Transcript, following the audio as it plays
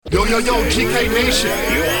Yo, GK Nation.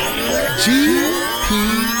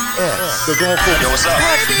 GPS. The Grown Folks Yo, what's up?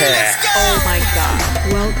 Podcast. Oh my God.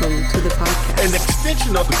 Welcome to the podcast. An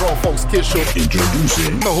extension of the Grown Folks Kids Show.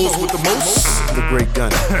 Introducing The host with the most. the great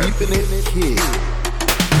gun. Keeping it kid.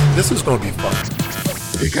 This is going to be fun.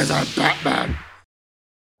 Because I'm Batman.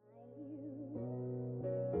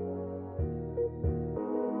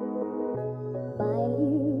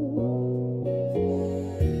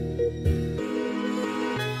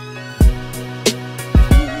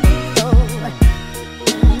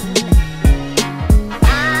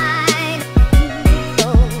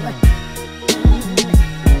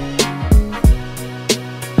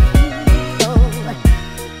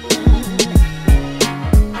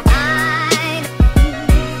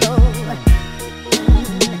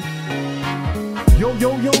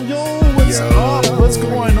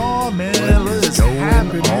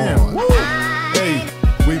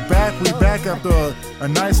 A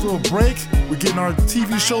nice little break. We're getting our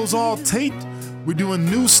TV shows all taped. We're doing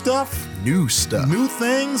new stuff. New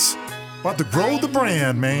things. About to grow the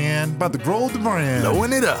brand, man.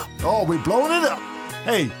 Blowing it up. Oh, we're blowing it up.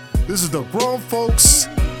 Hey, this is the Grown Folks.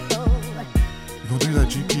 You gonna do that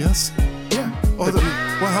GPS? Yeah. Oh,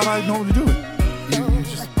 well, how do I know to do it? You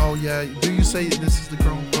just, oh yeah. Do you say this is the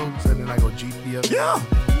Grown Folks and then I go GPS? Yeah.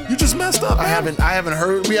 You just messed up, man. I haven't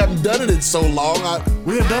heard. We haven't done it in so long.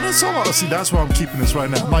 We haven't done it so long. See, that's why I'm keeping this right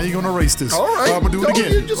now. Now you're gonna erase this. All right. I'm gonna do it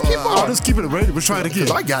again. You just keep on. I'll just keep it ready. We'll try it again.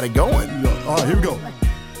 'Cause I got it going. All right, here we go.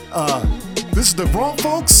 This is the Grown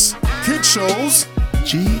Folks Kid Shows.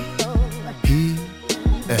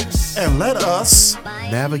 GPS. And let us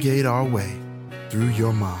Navigate our way through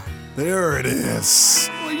your mind. There it is.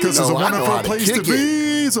 Because know, it's a I know wonderful how to place to kick be.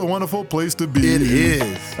 It's a wonderful place to be. It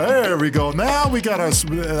is. There we go. Now we got our.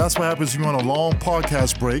 That's what happens. You want a long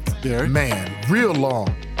podcast break there. Man, real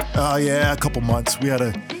long. Yeah, a couple months. We had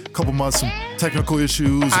a couple months, some technical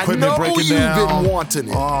issues, I equipment know breaking you've down. been wanting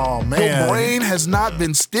it. Oh, man. Your brain has not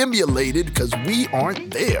been stimulated because we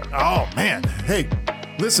aren't there. Oh, man. Hey,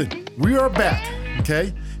 listen, we are back,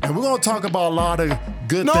 okay? And we're going to talk about a lot of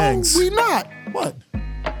good things. No, we not. What?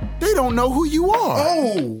 They don't know who you are.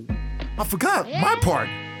 Oh, I forgot my part.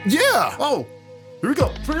 Yeah. Oh, here we go.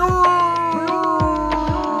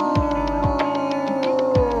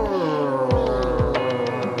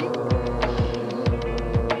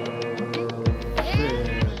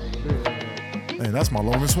 Hey, that's my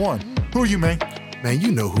longest one. Who are you, man? Man,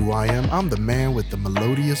 you know who I am. I'm the man with the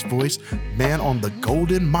melodious voice, man on the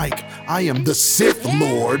golden mic. I am the Sith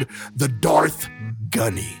Lord, the Darth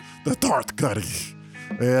Gunny. The Darth Gunny.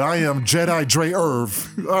 And I am Jedi Dre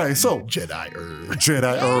Irv. All right, so. Jedi Irv.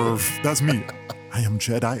 Jedi Irv. That's me. I am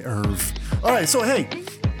Jedi Irv. All right, so hey,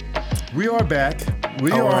 we are back.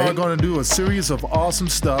 We are going to do a series of awesome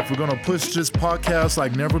stuff. We're going to push this podcast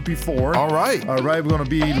like never before. All right. All right, we're going to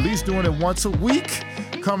be at least doing it once a week.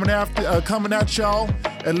 Coming at y'all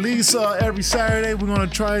at least every Saturday. We're going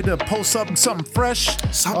to try to post something fresh.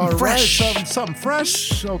 Something fresh. Something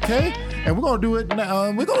fresh, okay? And we're going to do it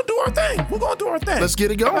now. We're going to do our thing. Let's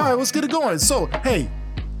get it going. All right, let's get it going. So, hey,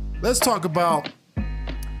 let's talk about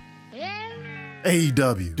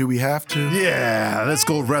AEW. Do we have to? Yeah, let's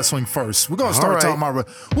go wrestling first. We're going to start talking about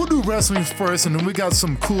we'll do wrestling first, and then we got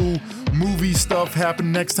some cool movie stuff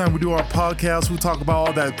happening next time we do our podcast. We'll talk about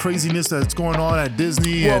all that craziness that's going on at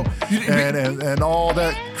Disney and all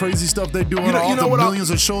that crazy stuff they're doing. All the millions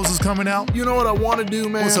of shows is coming out. You know what I want to do,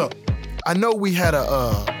 man? What's up? I know we had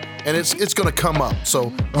and it's going to come up,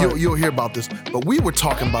 so you'll hear about this. But we were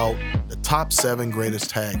talking about the top 7 greatest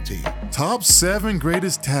tag teams. Top 7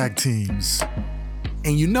 greatest tag teams.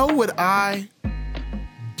 And you know what I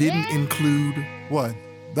didn't include? What?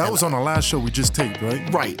 That was on the last show we just taped,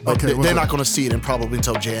 right? Right. But Okay. they're not going to see it in probably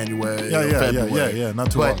until January or February. Yeah. Not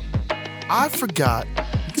too long. I forgot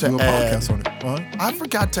to Do a add. podcast on it. All right. I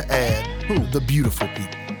forgot to add the beautiful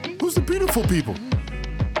people. Who's the beautiful people?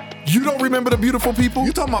 You don't remember the beautiful people?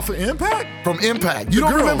 You talking about for Impact? From Impact. You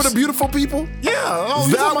don't girls. remember the beautiful people? Yeah. Oh,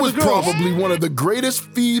 you talking That about was the girls. probably one of the greatest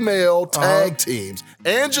female tag teams.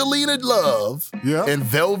 Angelina Love and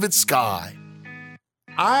Velvet Sky.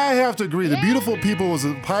 I have to agree. The Beautiful People was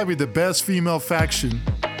probably the best female faction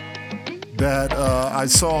that I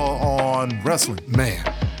saw on wrestling. Man.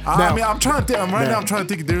 I'm trying to think. I'm trying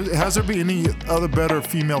to think. Has there been any other better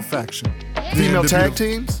female faction? Female tag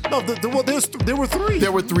teams? No, there were 3.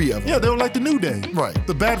 There were 3 of them. Yeah, they were like the New Day. Right.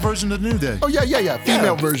 The bad version of the New Day. Oh, yeah.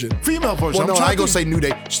 Female version. Female version. Well, no, I ain't going to say New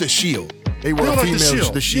Day. It's the Shield. They were like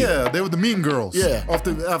female. the Shield. Yeah, they were the Mean Girls. Yeah. Off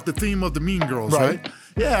the theme of the Mean Girls, right?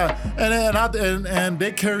 Yeah, and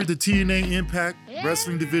they carried the TNA Impact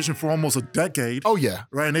Wrestling division for almost a decade. Oh yeah,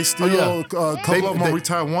 right. And they still a couple of them are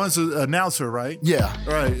retired. One's an announcer, right? Yeah,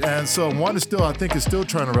 right. And so one is still, I think, is still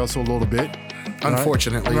trying to wrestle a little bit.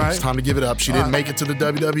 Unfortunately, it's time to give it up. She didn't make it to the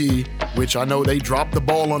WWE, which I know they dropped the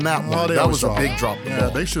ball on that one. That was a big drop. Yeah,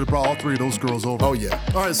 they should have brought all three of those girls over. Oh yeah.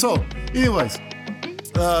 All right. So, anyways,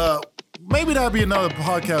 maybe that'll be another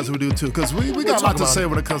podcast we do too, because we got a lot to say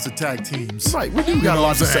when it comes to tag teams. Right, we do got a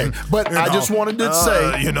lot to say. But I just wanted to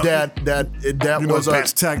say that was the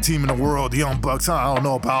best tag team in the world, the Young Bucks. I don't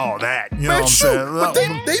know about all that. You know what I'm saying? But they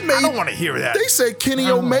made. I don't want to hear that. They said Kenny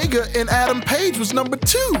Omega and Adam Page was number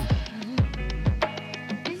 2.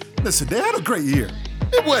 Listen, they had a great year.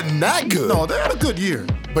 It wasn't that good. No, they had a good year.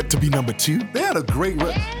 But to be number 2, they had a great.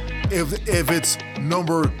 If it's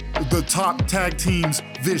the top tag teams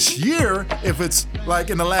this year, if it's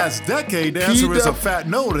like in the last decade, the answer is a fat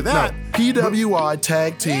no to that. No, PWI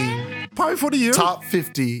tag team. Probably for the year. Top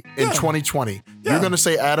 50 in 2020. Yeah. You're going to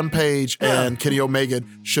say Adam Page and Kenny Omega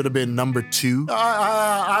should have been number 2?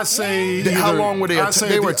 I say... How long were they?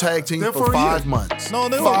 They were tag team for 5 months. No,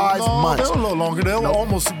 they were 5 months. They were a little longer. They were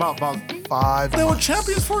almost about 5 months. They were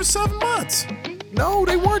champions for 7 months. No,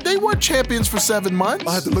 they weren't. They weren't champions for 7 months.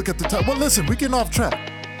 I had to look at the top. Well, listen, we're getting off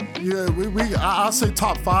track. Yeah, I'll say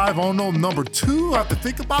top 5. I don't know number 2. I have to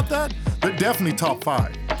think about that. They're definitely top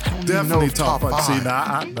 5. Definitely top 5. See,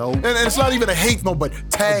 I know. And it's not even a hate no, but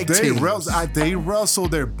tag teams. They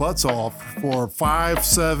wrestled their butts off for 5,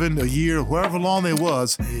 7, a year, however long it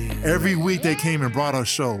was. Every week they came and brought us a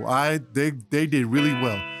show. They did really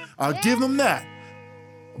well. I'll give them that.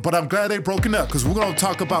 But I'm glad they broken up, because we're going to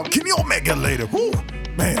talk about Kenny Omega later. Woo!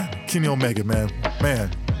 Man, Kenny Omega, man,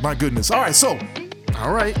 my goodness. All right, so.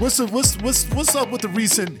 All right. What's up with the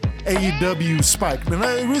recent AEW spike? And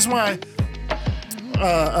the reason why,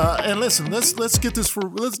 and listen, let's get this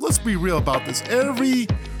let's be real about this. Every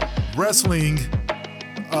wrestling,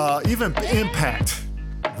 even Impact,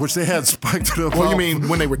 which they had spiked it up. Well, you mean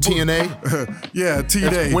when they were TNA? Yeah,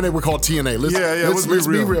 TNA. When they were called TNA. Let's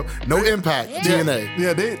be real. No Impact, TNA.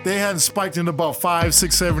 Yeah, they hadn't spiked in about 5,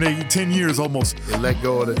 6, 7, 8, 10 years almost. They let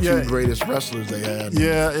go of the 2 greatest wrestlers they had.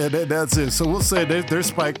 Yeah, that's it. So we'll say their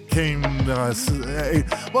spike came.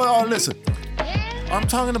 Listen, I'm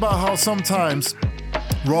talking about how sometimes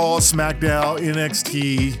Raw, SmackDown,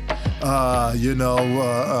 NXT,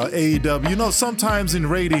 AEW. Sometimes in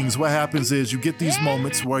ratings, what happens is you get these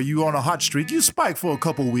moments where you on a hot streak, you spike for a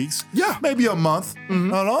couple weeks, maybe a month,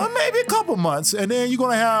 maybe a couple months, and then you're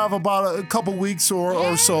gonna have about a couple weeks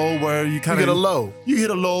or so where you kind of hit a low. You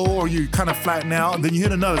hit a low, or you kind of flatten out, and then you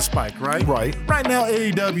hit another spike, right? Right. Right now,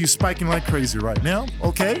 AEW is spiking like crazy right now.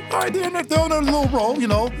 Okay, all right, they're on a little roll.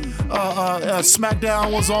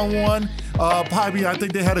 SmackDown was on one. Probably, I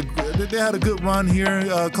think they had a good run here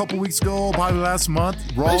a couple weeks ago, probably last month.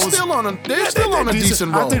 They're still on a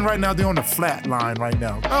decent roll. I think right now they're on the flat line right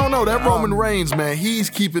now. I don't know. That Roman Reigns, man, he's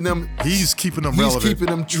keeping them relevant. He's keeping them relevant.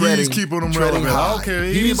 High. I don't care.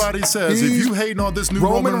 Anybody says, if you hating on this new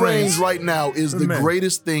Roman Reigns right now is the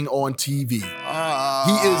greatest thing on TV.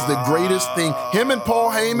 He is the greatest thing. Him and Paul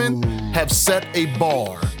Heyman have set a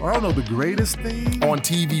bar. I don't know, the greatest thing on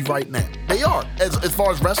TV right now. They are. As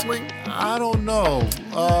far as wrestling, I don't know.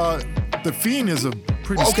 The Fiend is a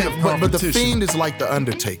pretty stiff competition. But the Fiend is like the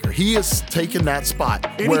Undertaker. He is taking that spot.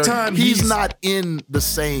 Anytime he's not in the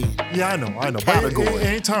same category.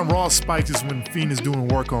 Anytime Raw spikes is when Fiend is doing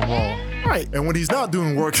work on Raw. Right. And when he's not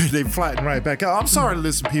doing work, they flatten right back out. I'm sorry to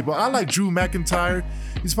listen, people. I like Drew McIntyre.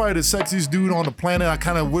 He's probably the sexiest dude on the planet. I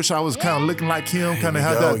kind of wish I was kind of looking like him. Kind of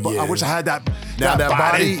had that. I wish I had that. That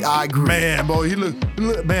body. I agree. Man, boy, he look.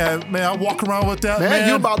 Man, I walk around with that. Man,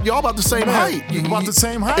 y'all about the same height. You about the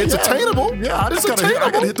same height. It's attainable. Yeah, I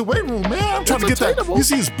gotta hit the weight room, man. I'm trying to get that. You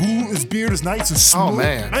see his beard is nice and smooth. Oh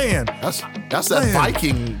man, that's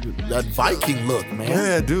that Viking look, man.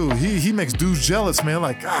 Yeah, dude, he makes dudes jealous, man.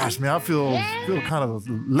 Like, gosh, man, I feel kind of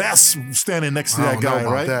less standing next to that guy,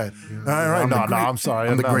 right? That. Right? No, I'm sorry.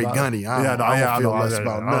 I'm the great Gunny. I don't feel less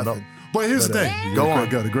about nothing. But here's the thing. Go on.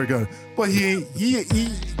 Great gun. But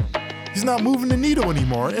he's not moving the needle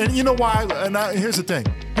anymore. And you know why? And here's the thing.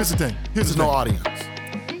 There's no audience.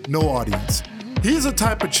 No audience. He's a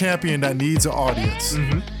type of champion that needs an audience.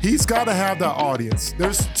 Mm-hmm. He's got to have that audience.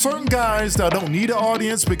 There's certain guys that don't need an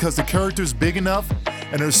audience because the character's big enough.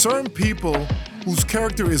 And there's certain people whose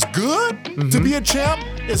character is good to be a champ.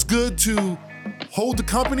 It's good to hold the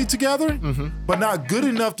company together, but not good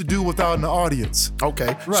enough to do without an audience.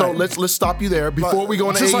 Okay, right. So let's stop you there before we go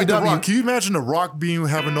into AEW. Like The Rock. Can you imagine The Rock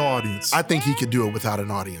having no audience? I think he could do it without an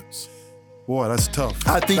audience. Boy, that's tough.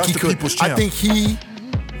 I think he could. I think he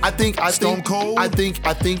Stone Cold? I think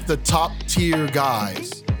the top tier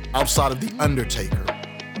guys outside of the Undertaker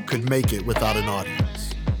could make it without an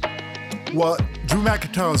audience. Well, Drew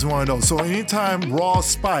McIntyre is one of those. So anytime Raw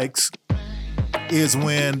spikes is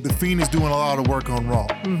when the Fiend is doing a lot of work on Raw.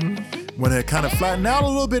 When it kind of flattened out a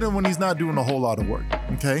little bit and when he's not doing a whole lot of work,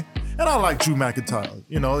 okay? And I like Drew McIntyre.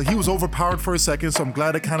 You know, he was overpowered for a second, so I'm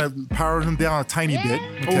glad it kind of powered him down a tiny bit.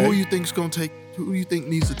 Okay? Well, who do you think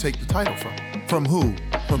needs to take the title from? From who?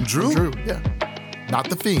 From Drew? From Drew, yeah. Not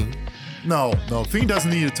the Fiend. No, Fiend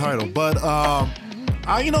doesn't need a title. But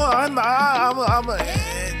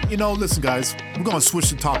listen, guys, we're gonna switch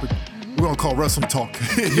the topic. We're gonna call wrestling talk.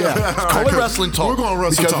 Yeah, call it wrestling talk. We're gonna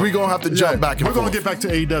wrestling because talk. we're gonna have to jump back and forth. forth. We're gonna get back to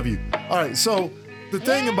AEW. All right. So the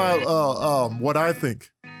thing about what I think.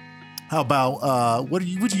 How about what did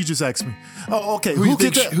you just ask me? Oh, okay. Who do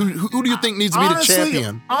you think needs to be the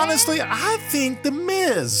champion? Honestly, I think The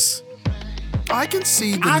Miz. I can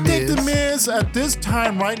see The Miz. I think The Miz at this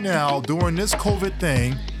time right now during this COVID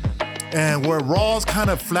thing, and where Raw's kind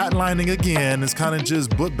of flatlining again, it's kind of just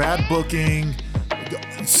bad booking.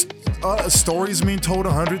 Stories being told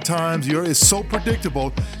 100 times. It's so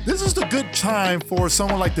predictable. This is the good time for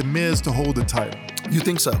someone like The Miz to hold the title. You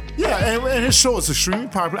think so? Yeah, and his show is extremely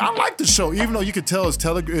popular. I like the show, even though you can tell it's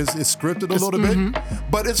scripted a little bit,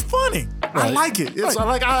 but it's funny. Right. I like it.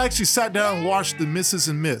 I actually sat down and watched the Mrs.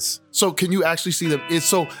 and Miss. So can you actually see them?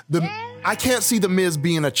 I can't see The Miz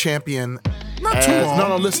being a champion. Not too long.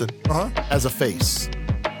 No, listen. As a face.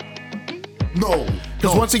 No.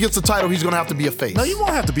 Because once he gets the title, he's going to have to be a face. No, he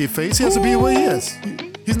won't have to be a face. He has to be what he is.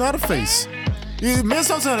 He's not a face. Miz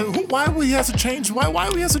doesn't. Why would he have to change? Why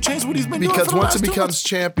would he have to change what he's been doing? Because once he becomes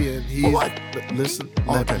champion, listen.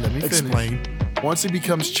 Let me finish. Explain. Once he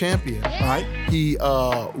becomes champion, right, he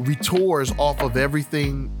retours off of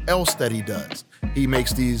everything else that he does. He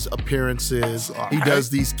makes these appearances. He does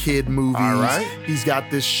these kid movies. All right. He's got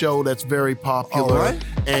this show that's very popular. All right.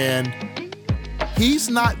 And he's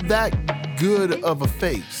not that good of a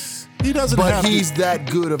face. He doesn't. But he's that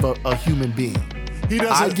good of a human being.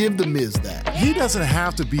 I give The Miz that. He doesn't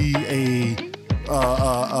have to be a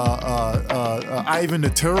Ivan the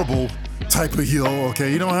Terrible type of heel, okay?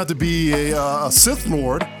 You don't have to be a Sith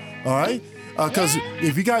Lord, all right? Because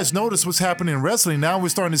if you guys notice what's happening in wrestling, now we're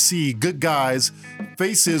starting to see good guys,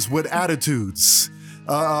 faces with attitudes,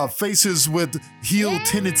 faces with heel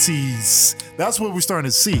tendencies. That's what we're starting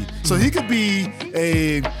to see. So he could be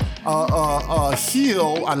a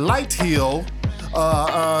heel, a light heel,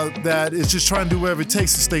 that is just trying to do whatever it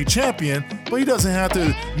takes to stay champion, but he doesn't have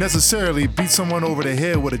to necessarily beat someone over the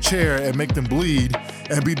head with a chair and make them bleed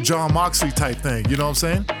and be the John Moxley type thing. You know what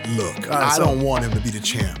I'm saying? Look, I don't want him to be the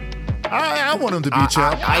champ. I want him to be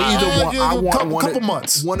champ. I want a couple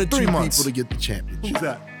months, one or 3 two months. people to get the championship. Who's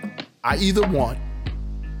that? I either want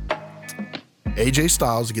AJ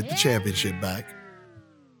Styles to get the championship back.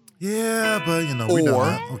 Yeah, but we know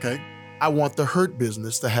that. Okay. I want the Hurt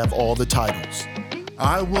Business to have all the titles.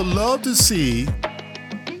 I would love to see.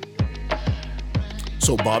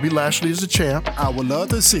 So Bobby Lashley is the champ. I would love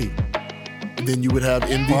to see. And then you would have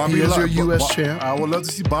MVP as your U.S. champ. I would love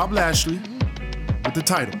to see Bob Lashley with the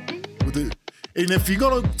title. And if you're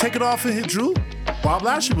gonna take it off and hit Drew, Bob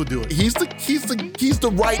Lashley will do it. He's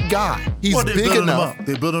the right guy. He's big enough.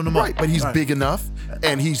 They're building him up. Right, but he's big enough,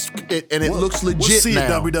 and it looks legit we'll see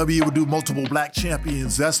now. If WWE will do multiple black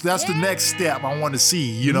champions. That's the next step I want to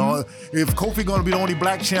see. You know, if Kofi going to be the only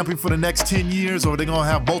black champion for the next 10 years, or they're going to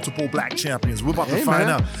have multiple black champions. We're about to find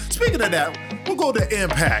out. Speaking of that, we'll go to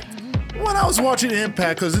Impact. When I was watching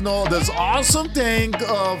Impact, because there's awesome thing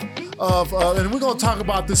of and we're gonna talk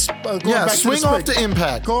about this. Swing off to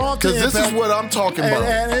Impact. Go on to Impact. Because this is what I'm talking about.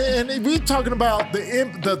 And we're talking about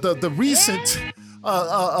the recent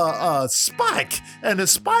spike. And the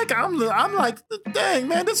spike, I'm like, dang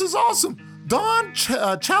man, this is awesome. Don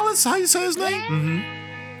Callis, how you say his name?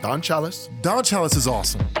 Mm-hmm. Don Callis. Don Callis is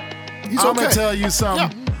awesome. I'm gonna tell you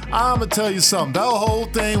something. Yeah. I'm gonna tell you something. That whole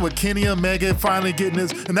thing with Kenny Omega finally getting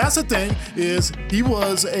this, and that's the thing, is he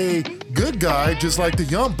was a good guy, just like the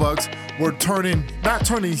Young Bucks were not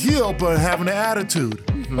turning heel, but having an attitude.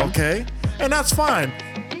 Mm-hmm. Okay? And that's fine.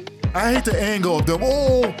 I hate the angle of them.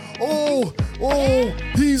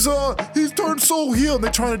 He's turned so heel. And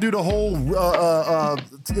they're trying to do the whole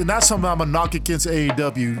and that's something I'm gonna knock against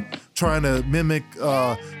AEW, trying to mimic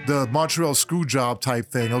the Montreal Screwjob type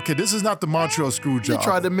thing. Okay, this is not the Montreal Screwjob. They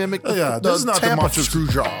tried to mimic this is not Tampa the Montreal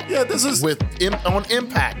Screwjob. Yeah, this is on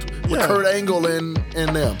Impact with Kurt Angle and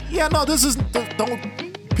them. Yeah, no, this is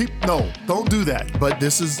don't do that. But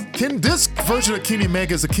this is for version of Kenny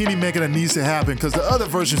Omega is the Kenny Omega that needs to happen because the other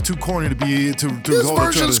version is too corny to be to This hold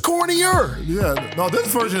version's cornier. Yeah, no, this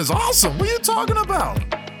version is awesome. What are you talking about?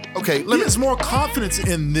 Okay, He has more confidence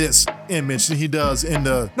in this image than he does in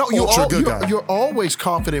the good guy. You're always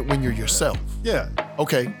confident when you're yourself. Yeah.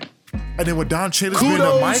 Okay. And then with Don Callis being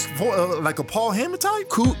a mic, like a Paul Heyman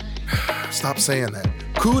type? Stop saying that.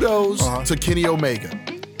 Kudos to Kenny Omega.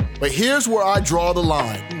 But here's where I draw the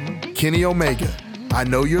line. Kenny Omega, I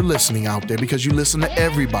know you're listening out there because you listen to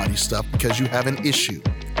everybody's stuff because you have an issue.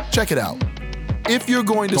 Check it out. If you're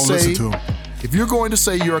going to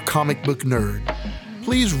say you're a comic book nerd,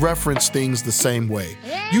 please reference things the same way.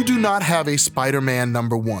 You do not have a Spider-Man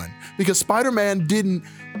 #1 because Spider-Man didn't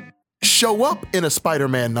show up in a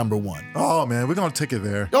Spider-Man #1. Oh, man, we're going to take it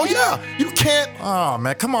there. Oh, yeah. You can't. Oh,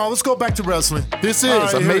 man, come on. Let's go back to wrestling. This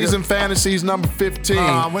is Amazing Fantasies number 15.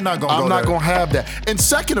 We're not going to go I'm not there. going to have that. And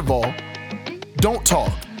second of all, don't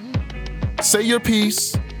talk. Say your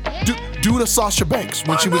piece. Do the Sasha Banks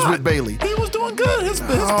when she was with Bailey. He was doing good. His Oh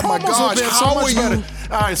my promos gosh, have been how so much are better. you?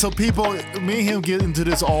 All right, so people, me and him get into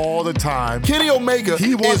this all the time. Kenny Omega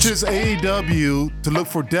He watches AEW to look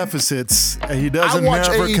for deficits, and he doesn't I watch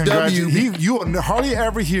never AEW. congratulate. You hardly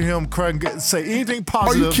ever hear him say anything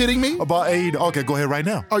positive. Are you kidding me? About AEW? Okay, go ahead right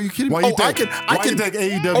now. Are you kidding me? Why you think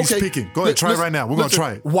AEW's okay. peaking? Go ahead, try it right now. We're going to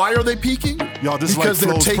try it. Why are they peaking? Y'all just because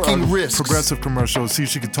like they're taking risks. Progressive commercial. See if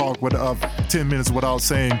she can talk with 10 minutes without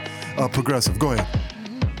saying progressive. Go ahead.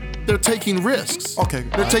 They're taking risks. Okay.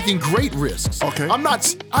 They're taking great risks. Okay. I'm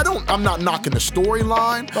not knocking the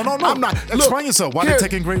storyline. No. I'm not. Explain yourself. Why they're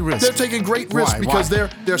taking great risks? They're taking great risks because Why?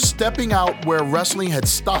 they're stepping out where wrestling had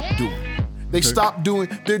stopped doing. They stopped doing.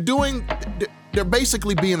 They're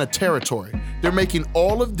basically being a territory. They're making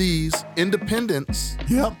all of these independents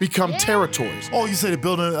become territories. Oh, you say they're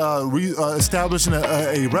building, establishing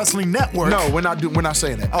a wrestling network? No, we're not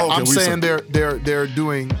saying that. Oh, okay, I'm saying they're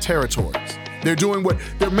doing territories. They're doing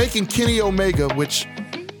they're making Kenny Omega, which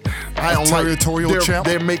I don't like. Territorial champ.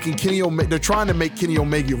 They're making Kenny Omega. They're trying to make Kenny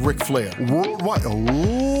Omega Ric Flair. Worldwide.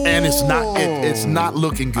 Oh. And it's not. It's not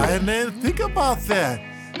looking good. I didn't think about that.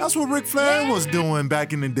 That's what Ric Flair was doing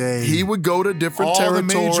back in the day. He would go to different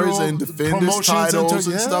territories and defend his titles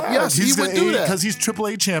and stuff. Yes, he would do that because he's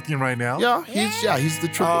AAA champion right now. Yeah, he's the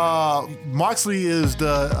triple. Moxley is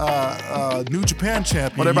the New Japan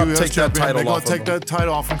champion. Well, they're about to take that title off. They're going to take that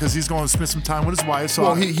title off him because he's going to spend some time with his wife. So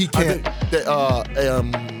well, he can't.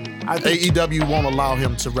 AEW won't allow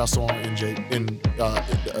him to wrestle in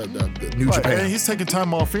New Japan. And he's taking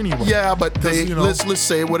time off anyway. Yeah, but let's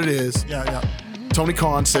say what it is. Yeah. Tony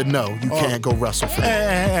Khan said no, you can't go wrestle for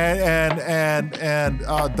them. And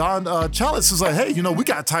Don Callis is like, hey, we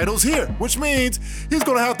got titles here, which means he's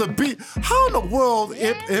gonna have to beat. How in the world,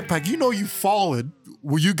 Impact? You followed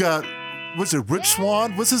where you got. What's it, Rich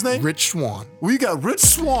Swann? What's his name? Rich Swann. We got Rich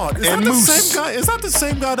Swann. Is and that Moose. The same guy? Is that the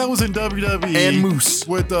same guy that was in WWE? And Moose.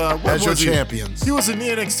 With as your champions. He was in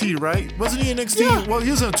NXT, right? Wasn't he in NXT? Yeah. Well,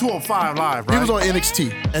 he was in 205 Live, right? He was on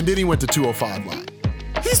NXT, and then he went to 205 Live.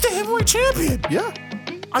 He's the heavyweight champion. Yeah.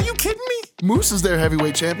 Are you kidding me? Moose is their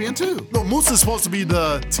heavyweight champion, too. No, Moose is supposed to be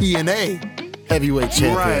the TNA heavyweight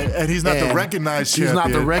champion. Right, and he's not the recognized champion. He's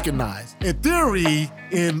not the recognized. In theory,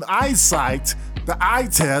 in eyesight, the eye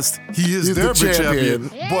test, he is their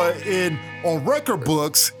champion. But on record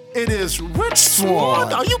books, it is Rich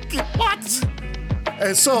Swann. Are you kidding? What?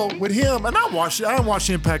 And so with him, and I haven't watched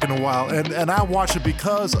Impact in a while, and I watch it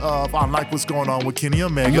because of I like what's going on with Kenny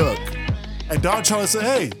Omega. Look. And Don Callis said,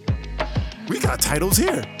 hey, we got titles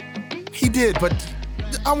here. He did, but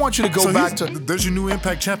I want you to go back to. There's your new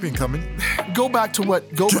Impact champion coming. Go back to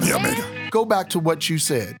what? Kenny Omega. Go back to what you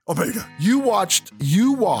said. Omega. You watched.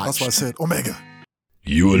 That's what I said. Omega.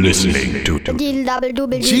 You are listening to GPS.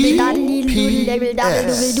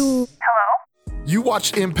 Hello? You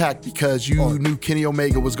watched Impact because you knew Kenny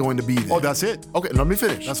Omega was going to be there. Oh, that's it? Okay, let me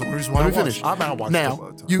finish. That's the reason why let me finish. I watch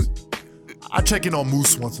now, I check in on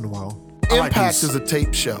Moose once in a while. Impact is a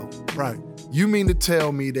tape show. Right. You mean to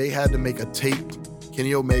tell me they had to make a taped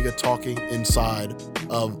Kenny Omega talking inside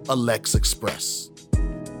of Alex Express?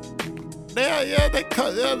 Yeah, they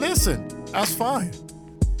cut. Listen, that's fine.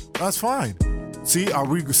 That's fine. See,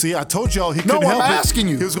 I told y'all he couldn't help it. No, I'm asking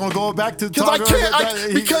you. He was going to go back to because I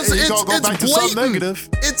can't. Because it's blatant. Negative.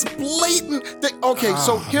 It's blatant.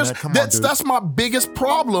 So here's that's my biggest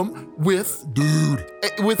problem with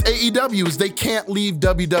AEW is they can't leave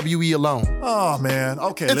WWE alone. Oh man,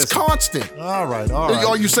 okay. It's constant. All right.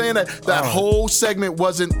 Are you saying that whole segment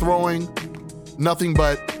wasn't throwing nothing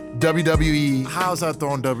but WWE? How's that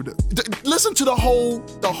throwing WWE? Listen to the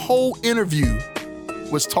whole interview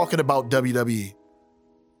was talking about WWE.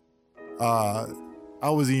 I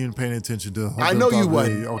wasn't even paying attention to. I know you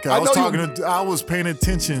wasn't. Okay, I I was paying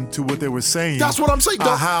attention to what they were saying. That's what I'm saying.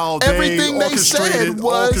 How everything they said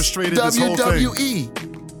was orchestrated this whole thing.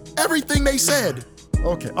 WWE. Everything they said.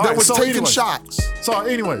 Okay, that was taking shots. So,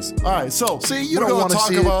 anyways, all right. So, see, you don't want to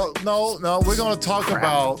see about it. No, we're going to talk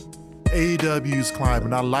about AEW's climb and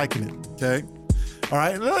not liking it. Okay, all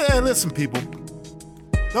right. And listen, people,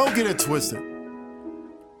 don't get it twisted.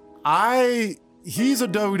 He's a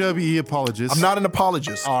WWE apologist. I'm not an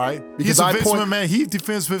apologist. All right. Because he's a Vince McMahon. He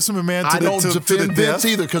defends Vince McMahon to I don't defend Vince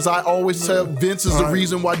either because I always say Vince is the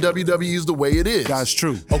reason why WWE is the way it is. That's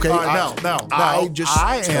true. Okay. Now, I just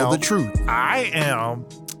tell the truth.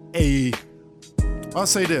 I'll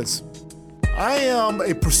say this. I am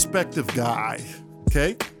a perspective guy.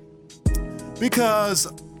 Okay.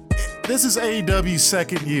 Because this is AEW's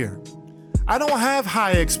second year. I don't have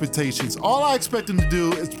high expectations. All I expect them to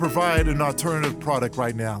do is provide an alternative product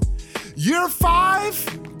right now. Year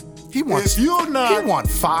 5, he wants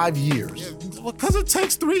 5 years. Because it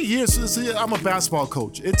takes 3 years. See, I'm a basketball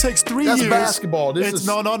coach. It takes 3 years. That's basketball.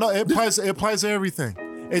 No. It applies to everything.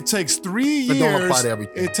 It takes 3 years. It don't apply to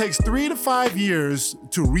everything. It takes 3 to 5 years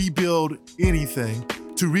to rebuild anything,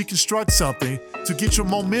 to reconstruct something, to get your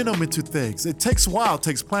momentum into things. It takes a while. It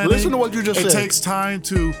takes planning. Listen to what you just said. It takes time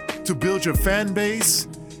to build your fan base.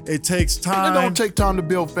 It takes time. It don't take time to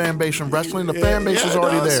build fan base in wrestling. The fan base is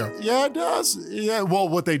already there. Yeah, it does. Yeah. Well,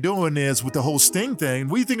 what they're doing is with the whole Sting thing.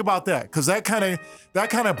 What do you think about that? Because that kind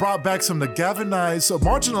of brought back some of the galvanized,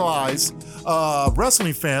 marginalized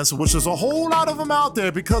wrestling fans, which there's a whole lot of them out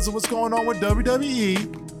there because of what's going on with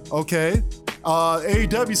WWE. Okay.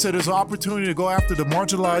 AEW said there's an opportunity to go after the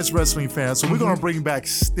marginalized wrestling fans, so we're going to bring back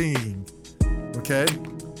Sting. Okay.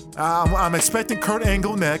 I'm expecting Kurt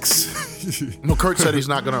Angle next. No, Kurt said he's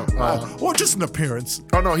not gonna. Or just an appearance.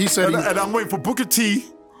 Oh no, he said. And I'm waiting for Booker T.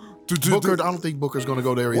 I don't think Booker's gonna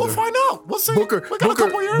go there either. We'll find out. We'll see.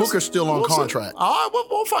 Booker's still on contract.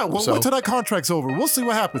 We'll find. Wait till that contract's over. We'll see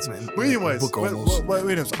what happens. But anyways,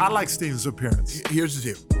 I like Sting's appearance. Here's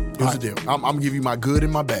the deal. I'm gonna give you my good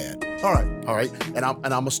and my bad. All right. And I'm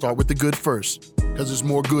gonna start with the good first because there's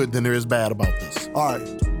more good than there is bad about this. All right.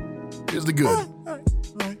 Here's the good.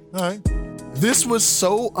 All right. This was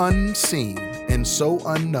so unseen and so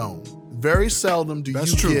unknown. Very seldom do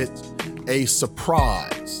get a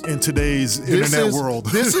surprise in today's internet world.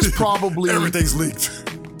 This is probably everything's leaked.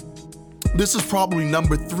 This is probably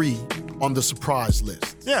number 3 on the surprise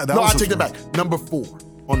list. Yeah, I take that back. Number 4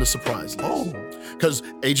 on the surprise list. Because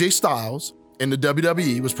AJ Styles in the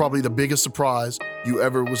WWE was probably the biggest surprise you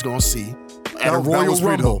ever was going to see at a Royal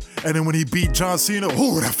Rumble. And then when he beat John Cena,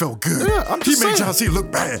 that felt good. Yeah, he made John Cena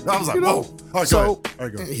look bad. I was like, whoa. All right, go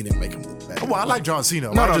ahead. He didn't make him look bad. Well, I like John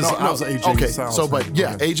Cena. No. I was an AJ Styles. Okay,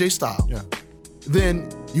 AJ Styles. Yeah. Then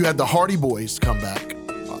you had the Hardy Boys come back.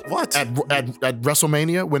 What? At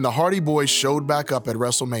WrestleMania, when the Hardy Boys showed back up at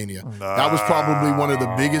WrestleMania, that was probably one of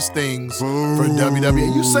the biggest things for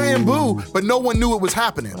WWE. You saying boo, but no one knew it was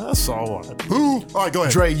happening. That's all right. Boo. All right, go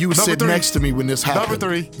ahead. Dre, you were sitting next to me when this happened.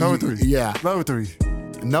 Number three. Yeah. Number 3.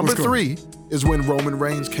 Number 3 is when Roman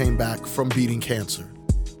Reigns came back from beating cancer.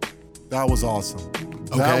 That was awesome.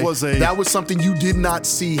 Okay. That was something you did not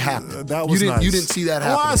see happen. That was nice. You didn't see that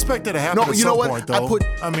happen. Well, I expected it to happen at some point, though.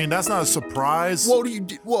 I mean, that's not a surprise.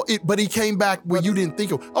 But he came back where you didn't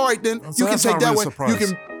think of. All right, then you can take that one. You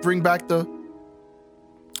can bring back the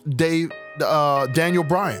Daniel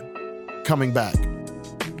Bryan coming back.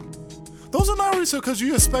 Those are not reasons because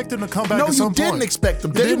you expect him to come back at some point. No, you didn't expect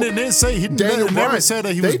him. They didn't say he never said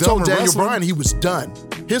that he was done. They told Daniel wrestling. Bryan he was done.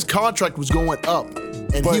 His contract was going up.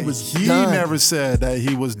 And but he was done. Never said that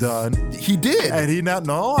he was done. He did. And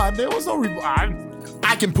there was no...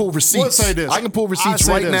 I can pull receipts. Let's say this. I can pull receipts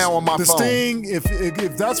right now on my phone. The Sting,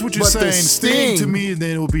 if that's what you're saying, Sting to me,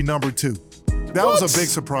 then it would be number 2. That was a big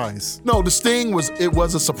surprise. No, the Sting was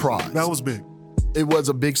a surprise. That was big. It was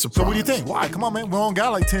a big surprise. So what do you think? Why? Come on, man. We only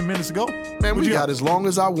got like 10 minutes to go. Man, we got as long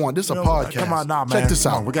as I want. This is a podcast. Come on, man. Check this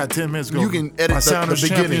out. We got 10 minutes to go. You can edit the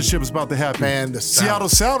beginning. Championship is about to happen. Man, the Seattle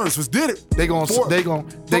Sounders did it. They going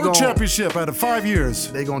championship out of 5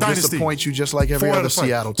 years. They going to disappoint you just like every other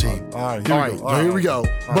Seattle team. All right, here we go.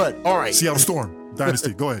 But all right, Seattle Storm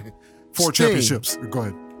Dynasty. Go ahead. 4 championships. Go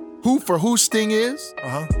ahead. Who Sting is?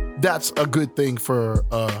 That's a good thing for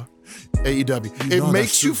AEW. It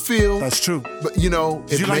makes you feel. That's true. But did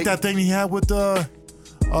you like that thing he had with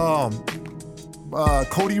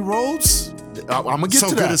Cody Rhodes? I'm gonna get to that.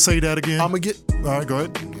 So good to say that again. I'm gonna get. All right, go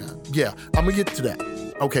ahead. Yeah, I'm gonna get to that.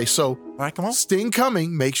 Okay, so all right, come on. Sting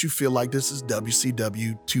coming makes you feel like this is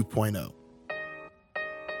WCW 2.0.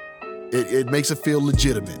 It makes it feel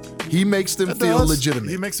legitimate. He makes them feel legitimate.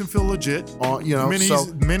 He makes them feel legit. You know,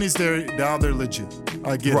 Minnie's there down there legit.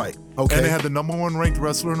 I get right. it. Okay. And they had the number 1 ranked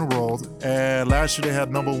wrestler in the world. And last year they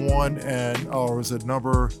had number 1 and it was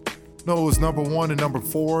number 1 and number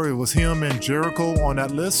 4. It was him and Jericho on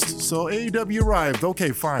that list. So AEW arrived.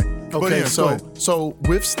 Okay, fine. Okay, so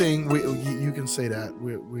with Sting, you can say that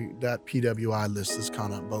that PWI list is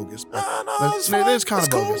kind of bogus. But it's fine. It is kind of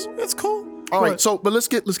bogus. Cool. It's cool. All right, but let's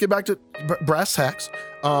get back to brass tacks.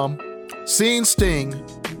 Seeing Sting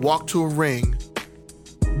walk to a ring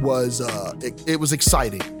was it was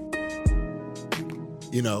exciting,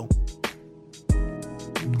 you know.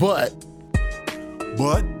 But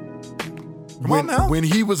when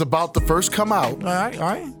he was about to first come out, all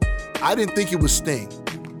right. I didn't think it was Sting.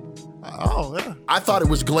 Oh yeah, I thought it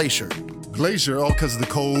was Glacier. Glacier, because of the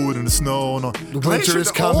cold and the snow and all. The winter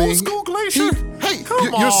is coming. Old school Glacier.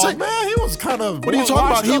 Come on, saying, man. He was kind of. What are you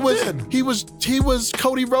talking about? He was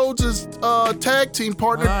Cody Rhodes' tag team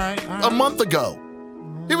partner a month ago.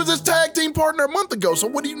 He was his tag team partner a month ago. So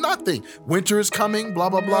what do you not think? Winter is coming. Blah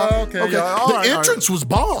blah blah. Okay. Yeah, the entrance was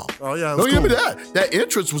bomb. Oh yeah. Don't give me that. That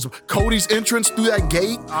entrance was Cody's entrance through that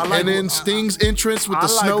gate, and then Sting's entrance with the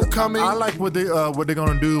snow coming. I like what they're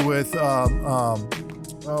gonna do with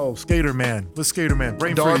Skater Man. What's Skater Man?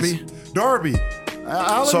 Darby.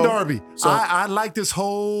 Alan Darby. I like this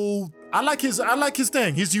whole. I like his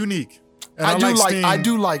thing. He's unique. And I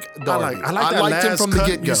do like Darby. I liked him from the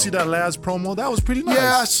get-go. You see that last promo? That was pretty nice.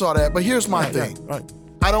 Yeah, I saw that. But here's my thing. Yeah, right.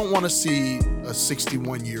 I don't want to see a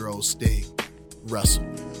 61-year-old Sting wrestle.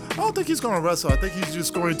 I don't think he's going to wrestle. I think he's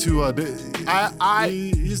just going to.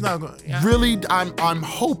 He's not going. Yeah. Really, I'm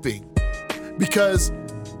hoping, because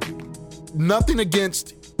nothing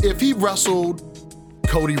against if he wrestled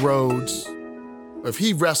Cody Rhodes, if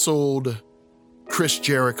he wrestled Chris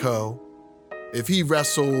Jericho, if he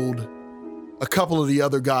wrestled a couple of the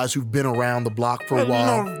other guys who've been around the block for a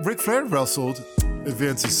while. You know, Ric Flair wrestled at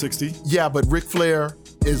Vince at 60. Yeah, but Ric Flair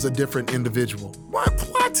is a different individual. What?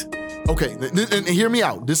 Okay, and hear me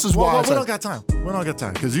out. This is why we don't got time. We don't got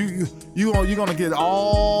time because you're gonna get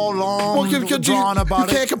all long drawn about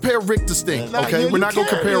it. You can't compare Rick to Sting. Okay, we're not gonna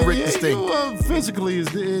compare Rick to Sting. Physically,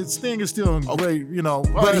 Sting is still in great, you know.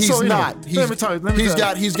 But he's not.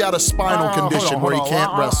 He's got a spinal condition where he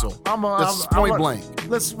can't wrestle. That's point blank.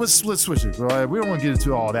 Let's switch it. All right, we don't want to get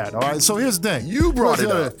into all that. All right. So here's the thing. You brought it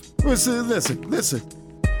up. Listen.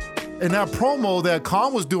 And that promo that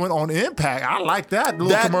Khan was doing on Impact, I like that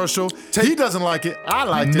little commercial. He doesn't like it. I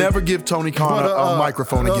like it. Never give Tony Khan a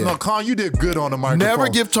microphone again. No, Khan, you did good on the microphone. Never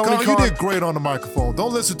give Tony Khan. You did great on the microphone.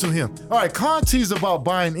 Don't listen to him. All right, Khan teased about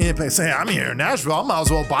buying Impact, saying, I'm here in Nashville. I might as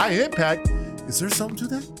well buy Impact. Is there something to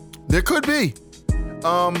that? There could be.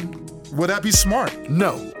 Would that be smart?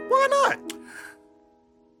 No. Why not?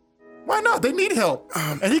 Why not? They need help.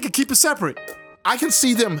 And he can keep it separate. I can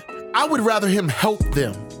see them. I would rather him help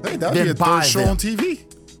them that'd be a third show on TV.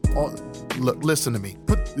 Look, listen to me.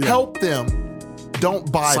 Help them. Don't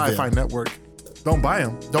buy them. Sci-Fi Network. Don't buy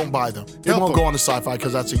them. Don't buy them. It won't go on to Sci-Fi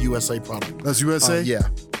because that's a USA product. That's USA? Yeah.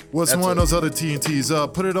 What's one of those other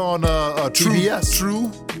TNTs? Put it on TBS. True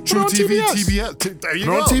TV. TBS. There you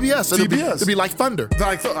go. On TBS. TBS. It'll be like Thunder.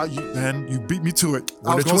 Man, you beat me to it.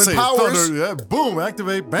 I was going to say Powers. Thunder. Yeah, boom,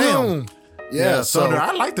 activate, bam. Boom. Yeah, Thunder.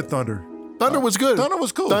 I like the Thunder. Thunder was good. Thunder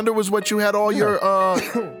was cool. Thunder was what you had all your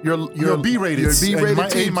B-rated, your B-rated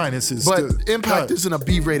teams. A-minuses. But Impact isn't a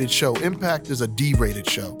B-rated show. Impact is a D-rated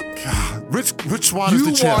show. God, which one is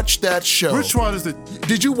the champ? You watched that show. Which one is the?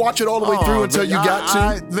 Did you watch it all the way through until you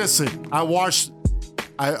got to? Listen, I watched.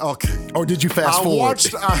 Okay. Or did you fast forward?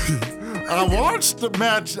 I watched the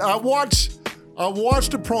match. I watched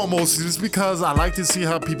the promos just because I like to see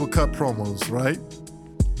how people cut promos, right?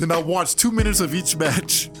 Then I watched 2 minutes of each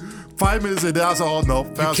match. 5 minutes and that's all. No,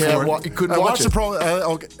 fast forward. You couldn't watch it. The promo.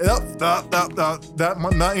 Okay, that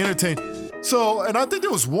not entertaining. So, and I think there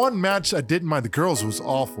was one match I didn't mind. The girls was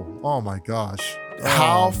awful. Oh my gosh.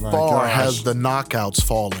 How far has the knockouts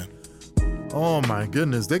fallen? Oh my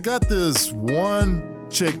goodness. They got this one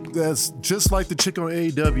chick that's just like the chick on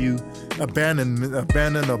AEW, abandoned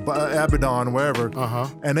Abaddon, wherever.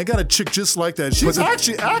 And they got a chick just like that. She's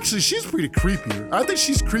actually she's pretty creepier. I think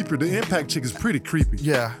she's creepier. The Impact chick is pretty creepy.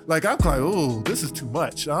 Yeah. Like I'm like, oh, this is too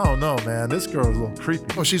much. I don't know, man. This girl is a little creepy.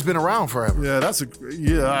 Well, she's been around forever. Yeah,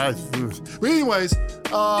 but anyways,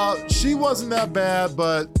 she wasn't that bad,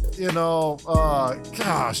 but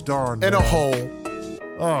gosh darn. In a whole.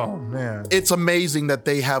 Oh man! It's amazing that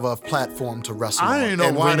they have a platform to wrestle on. I didn't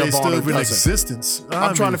know why they still in existence.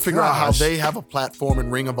 I'm trying to figure out how they have a platform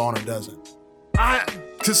and Ring of Honor doesn't.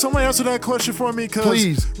 Can somebody answer that question for me?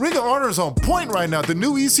 Please. Ring of Honor is on point right now. The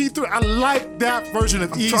new EC3, I like that version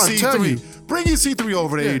of EC3. Bring EC3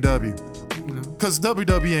 over to AEW. Because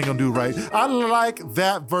WWE ain't gonna do right. I like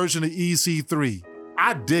that version of EC3.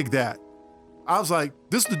 I dig that. I was like,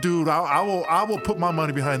 this is the dude. I will put my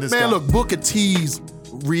money behind this guy. Man, look, Booker T's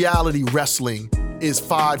reality wrestling is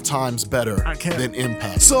 5 times better than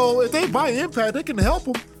Impact. So if they buy Impact, they can help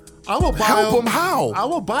him. I will buy help them. How? I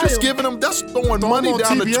will buy just him. giving them. That's throwing money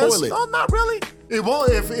down the toilet. No, not really. It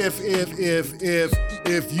won't. If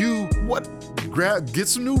you get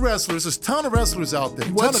some new wrestlers, there's a ton of wrestlers out there.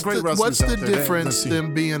 Ton of great wrestlers out there. What's the difference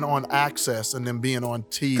them being on Access and them being on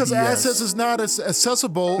TBS? Because Access is not as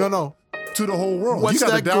accessible. No. To the whole world. What's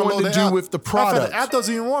that going to do with the product? The app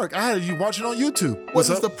doesn't even work. I had you watch it on YouTube. What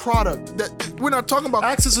is the product? We're not talking about.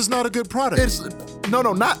 Access is not a good product. No,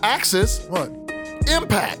 not Access. What?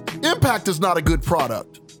 Impact. Impact is not a good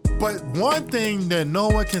product. But one thing that no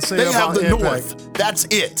one can say they about have the Impact, North. That's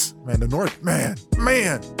it. Man, the North. Man.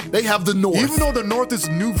 They have the North. Even though the North is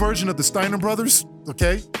a new version of the Steiner Brothers,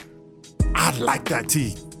 okay, I like that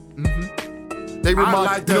team. Mm-hmm. They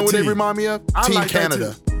remind. You know what they remind me of? Team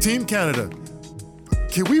Canada. Team Canada.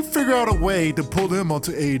 Can we figure out a way to pull them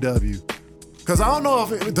onto AEW? Because I don't know if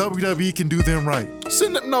WWE can do them right.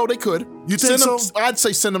 No, they could. You think so? I'd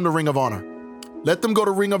say send them to Ring of Honor. Let them go to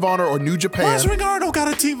Ring of Honor or New Japan. Why does Ring of Honor don't got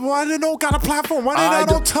a TV? Why they don't got a platform? Why they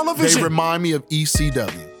not on television? They remind me of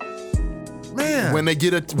ECW. Man, when they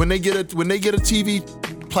get a TV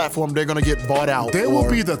platform, they're gonna get bought out. They will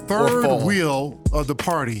be the third wheel of the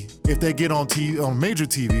party if they get on major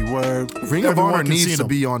TV, where Ring of Honor needs to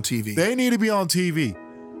be on TV. They need to be on TV.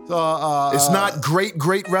 It's not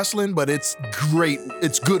great wrestling, but it's great.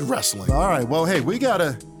 It's good wrestling. All right. Well, hey,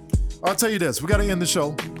 I'll tell you this. We gotta end the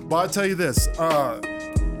show. But I'll tell you this.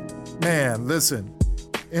 Man, listen.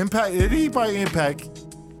 Impact. Anybody Impact.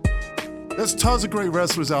 There's tons of great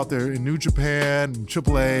wrestlers out there in New Japan,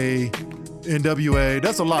 AAA, NWA.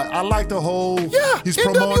 That's a lot. I like the whole. Yeah, he's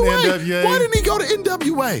NWA. promoting NWA. Why didn't he go to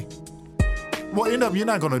NWA? Well, NWA, you're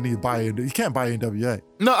not going to need to buy it. You can't buy NWA.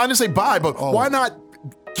 No, I didn't say buy, but why not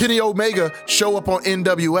Kenny Omega show up on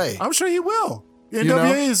NWA? I'm sure he will.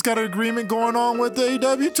 NWA has got an agreement going on with the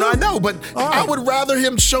AEW too. I know, but I would rather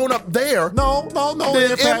him showing up there. No.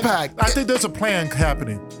 Than Impact. I think there's a plan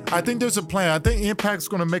happening. I think Impact's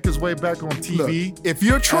going to make his way back on TV. Look, if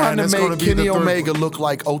you're trying to make Kenny Omega look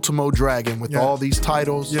like Ultimo Dragon with all these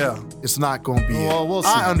titles, it's not going to be it. We'll see.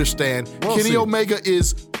 I understand. Kenny Omega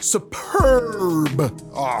is superb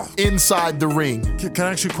inside the ring. Can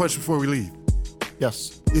I ask you a question before we leave?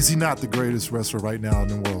 Yes. Is he not the greatest wrestler right now in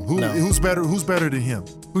the world? Who's better than him?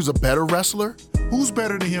 Who's a better wrestler? Who's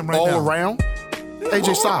better than him now? All around?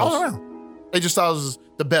 AJ Styles. All around. AJ Styles is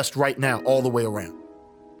the best right now, all the way around.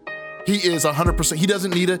 He is 100%. He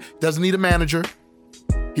doesn't need a manager.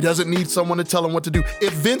 He doesn't need someone to tell him what to do.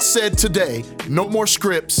 If Vince said today, no more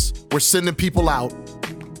scripts, we're sending people out,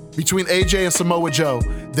 between AJ and Samoa Joe,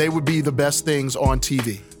 they would be the best things on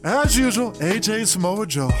TV. As usual, AJ and Samoa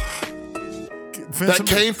Joe. That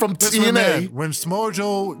came from TNA. When Samoa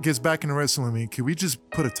Joe gets back in the wrestling, can we just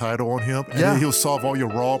put a title on him and then he'll solve all your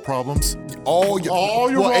Raw problems? All your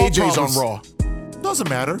Raw AJ's problems. on Raw. Doesn't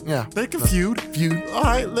matter. Yeah. They can feud. All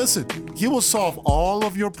right, listen. He will solve all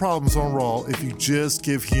of your problems on Raw if you just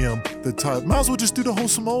give him the title. Might as well just do the whole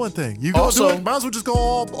Samoan thing. You go do it. Might as well just go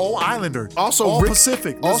all Islander. Also, all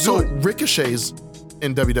Pacific. Let's also, Ricochet's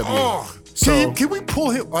in WWE. Can we pull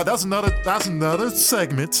him? That's another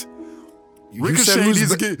segment. Ricochet needs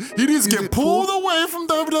to get pulled away from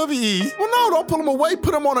WWE. Well, no, don't pull him away.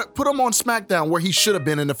 Put him on SmackDown where he should have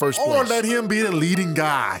been in the first place. Or let him be the leading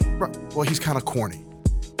guy. Right. Well, he's kind of corny.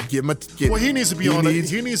 He needs to be on a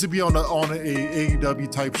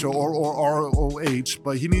AEW type show or ROH,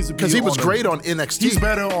 but he needs to be because he was great on NXT. He's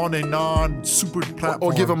better on a non-super platform.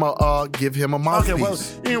 Or give him a mouthpiece. Okay, well,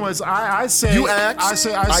 anyways, I say you asked.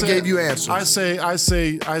 I gave you answers. I say.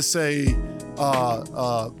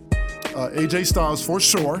 AJ Styles for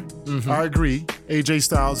sure. Mm-hmm. I agree. AJ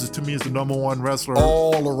Styles to me is the number one wrestler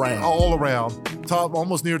all around. Top,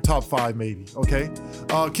 almost near top 5 maybe. Okay.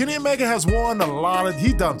 Kenny Omega has won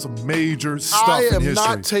he's done some major stuff in history. I am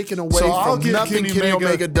not taking away from nothing Kenny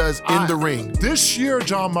Omega does in the ring. This year,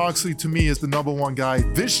 Jon Moxley to me is the number one guy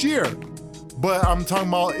this year. But I'm talking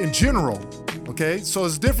about in general. Okay. So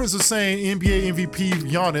it's difference of saying NBA MVP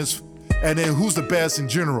Giannis and then who's the best in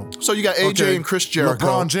general. So you got AJ and Chris Jericho.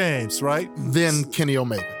 LeBron James, right? Then Kenny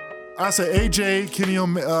Omega. I say AJ, Kenny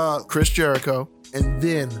Omega. Chris Jericho. And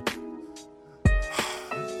then...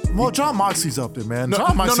 Well, John Moxley's up there, man. No,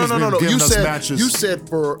 John Moxley's been giving us matches. You said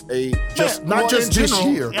for a just Man, not just in this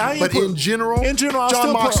general, year, I ain't but put- in general, in general, I'll John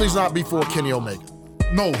still put- Moxley's not before Kenny Omega.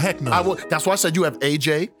 No, heck no. That's why I said you have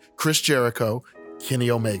AJ, Chris Jericho,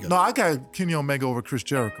 Kenny Omega. No, I got Kenny Omega over Chris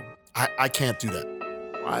Jericho. I can't do that.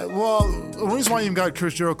 Well, the reason why I even got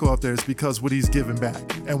Chris Jericho up there is because what he's giving back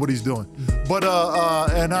and what he's doing. But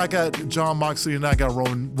and I got John Moxley and I got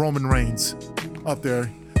Roman Reigns up there.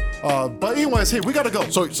 But anyways, hey, we gotta go.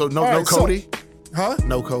 So no Cody? Huh?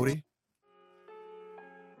 No Cody?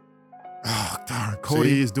 Oh, darn,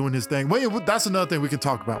 Cody is doing his thing. Wait, that's another thing we can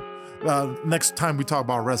talk about next time we talk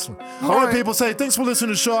about wrestling. All right, people, say thanks for listening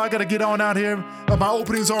to the show. I got to get on out here. My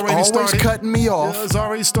opening's already started. Always cutting me off. Yeah, it's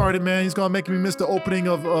already started, man. He's going to make me miss the opening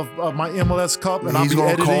of my MLS Cup, and He's I'll be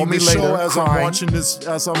gonna call editing me the later, show as crying.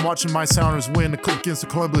 I'm watching my Sounders win against the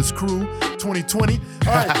Columbus Crew 2020.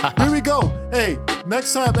 All right, here we go. Hey,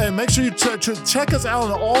 next time, and make sure you check us out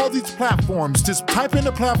on all these platforms. Just type in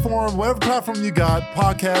the platform, whatever platform you got,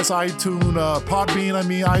 podcast, iTunes, Podbean,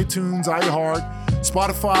 iTunes, iHeart,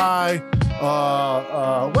 Spotify,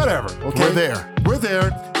 whatever. Okay, We're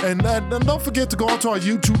there. And don't forget to go onto our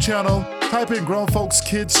YouTube channel, type in Grown Folks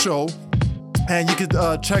Kids Show, and you can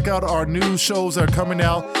check out our new shows that are coming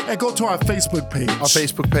out, and go to our Facebook page. Okay,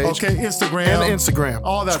 Instagram.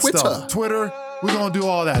 All that stuff. Twitter. We're going to do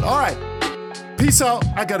all that. All right. Peace out.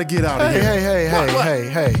 I got to get out of here.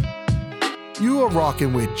 Hey. You are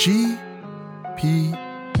rocking with GPS.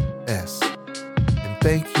 And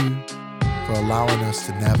thank you for allowing us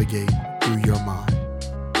to navigate through your mind.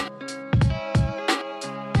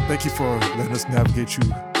 Thank you for letting us navigate you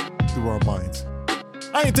through our minds.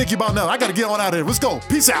 I ain't thinking about nothing. I got to get on out of here. Let's go.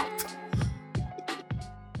 Peace out.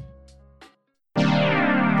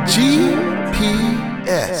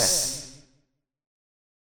 GPS.